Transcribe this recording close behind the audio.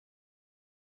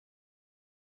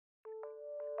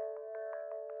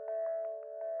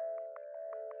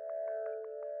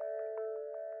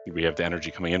We have the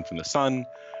energy coming in from the sun.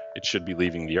 It should be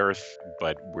leaving the Earth,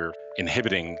 but we're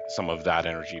inhibiting some of that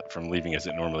energy from leaving as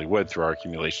it normally would through our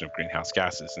accumulation of greenhouse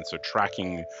gases. And so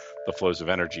tracking the flows of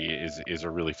energy is a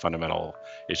really fundamental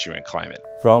issue in climate.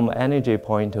 From energy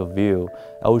point of view,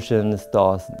 ocean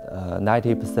stores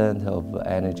 90% of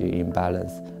energy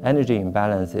imbalance. Energy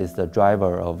imbalance is the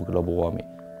driver of global warming.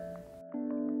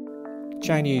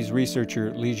 Chinese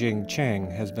researcher Li Cheng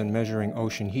has been measuring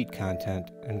ocean heat content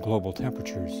and global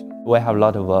temperatures. We have a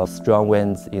lot of strong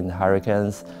winds in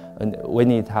hurricanes, and we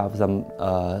need to have some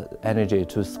energy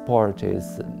to support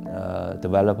its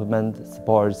development,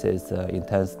 support its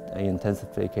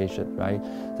intensification, right?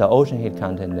 The ocean heat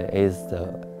content is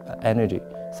the energy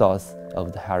source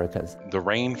of the hurricanes. The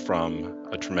rain from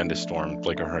a tremendous storm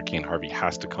like a Hurricane Harvey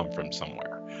has to come from somewhere.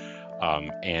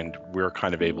 And we're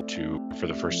kind of able to, for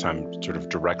the first time, sort of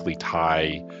directly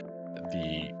tie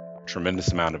the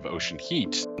tremendous amount of ocean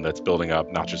heat that's building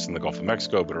up, not just in the Gulf of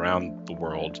Mexico, but around the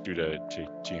world due to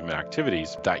human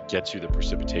activities, that gets you the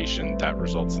precipitation that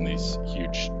results in these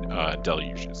huge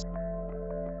deluges.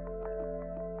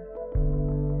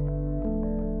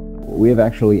 We have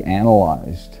actually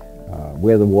analyzed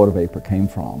where the water vapor came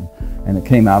from, and it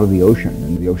came out of the ocean,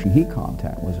 and the ocean heat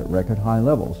content was at record high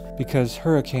levels. Because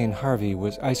Hurricane Harvey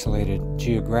was isolated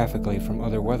geographically from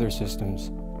other weather systems,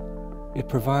 it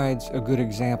provides a good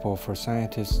example for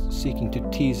scientists seeking to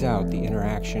tease out the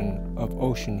interaction of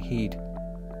ocean heat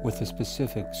with a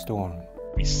specific storm.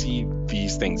 We see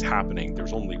these things happening.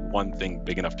 There's only one thing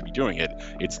big enough to be doing it.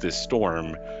 It's this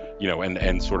storm,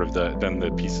 and sort of then the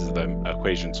pieces of the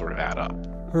equation sort of add up.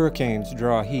 Hurricanes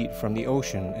draw heat from the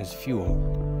ocean as fuel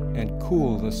and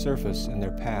cool the surface in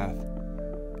their path,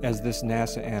 as this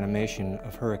NASA animation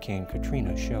of Hurricane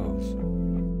Katrina shows.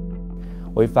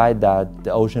 We find that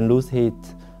the ocean loses heat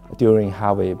during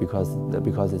Harvey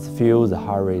because it fuels the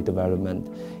Harvey development,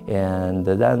 and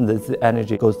then this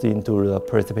energy goes into the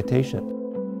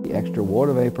precipitation. The extra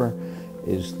water vapor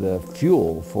is the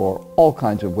fuel for all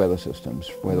kinds of weather systems,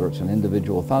 whether it's an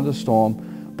individual thunderstorm,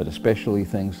 but especially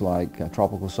things like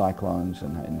tropical cyclones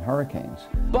and hurricanes.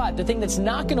 But the thing that's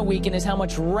not going to weaken is how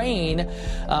much rain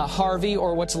Harvey,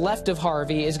 or what's left of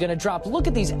Harvey, is going to drop. Look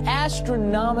at these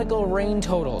astronomical rain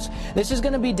totals. This is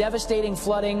going to be devastating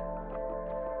flooding.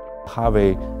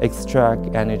 Harvey extracts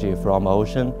energy from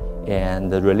ocean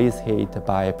and release heat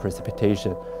by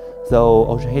precipitation. So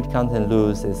ocean heat content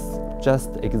loss is just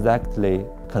exactly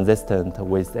consistent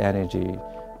with the energy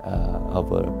of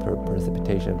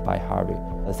precipitation by Harvey.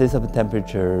 The system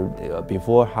temperature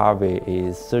before Harvey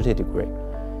is 30 degrees,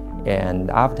 and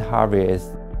after Harvey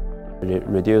is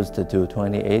reduced to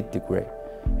 28 degrees.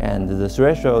 And the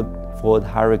threshold for the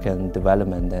hurricane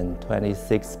development is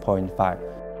 26.5.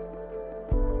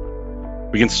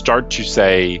 We can start to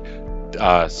say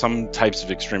some types of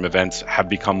extreme events have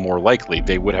become more likely.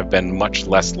 They would have been much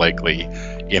less likely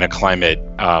in a climate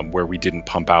where we didn't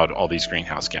pump out all these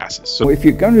greenhouse gases. So if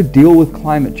you're going to deal with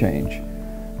climate change,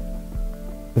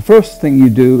 the first thing you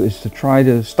do is to try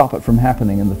to stop it from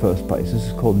happening in the first place. This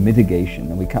is called mitigation,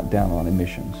 and we cut down on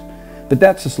emissions. But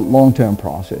that's a long-term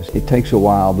process. It takes a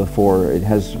while before it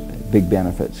has big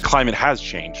benefits. Climate has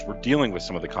changed. We're dealing with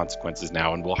some of the consequences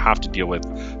now, and we'll have to deal with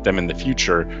them in the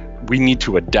future. We need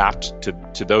to adapt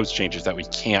to those changes that we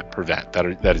can't prevent, that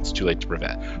it's too late to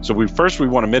prevent. So we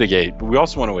want to mitigate, but we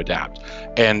also want to adapt.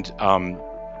 And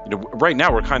right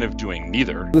now we're kind of doing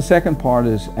neither. The second part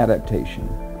is adaptation.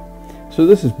 So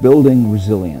this is building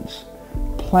resilience,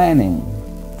 planning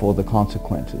for the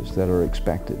consequences that are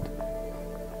expected,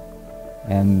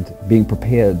 and being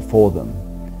prepared for them.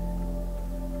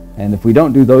 And if we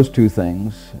don't do those two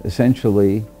things,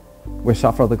 essentially, we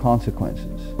suffer the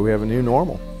consequences. We have a new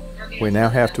normal. We now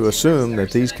have to assume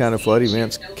that these kind of flood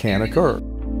events can occur.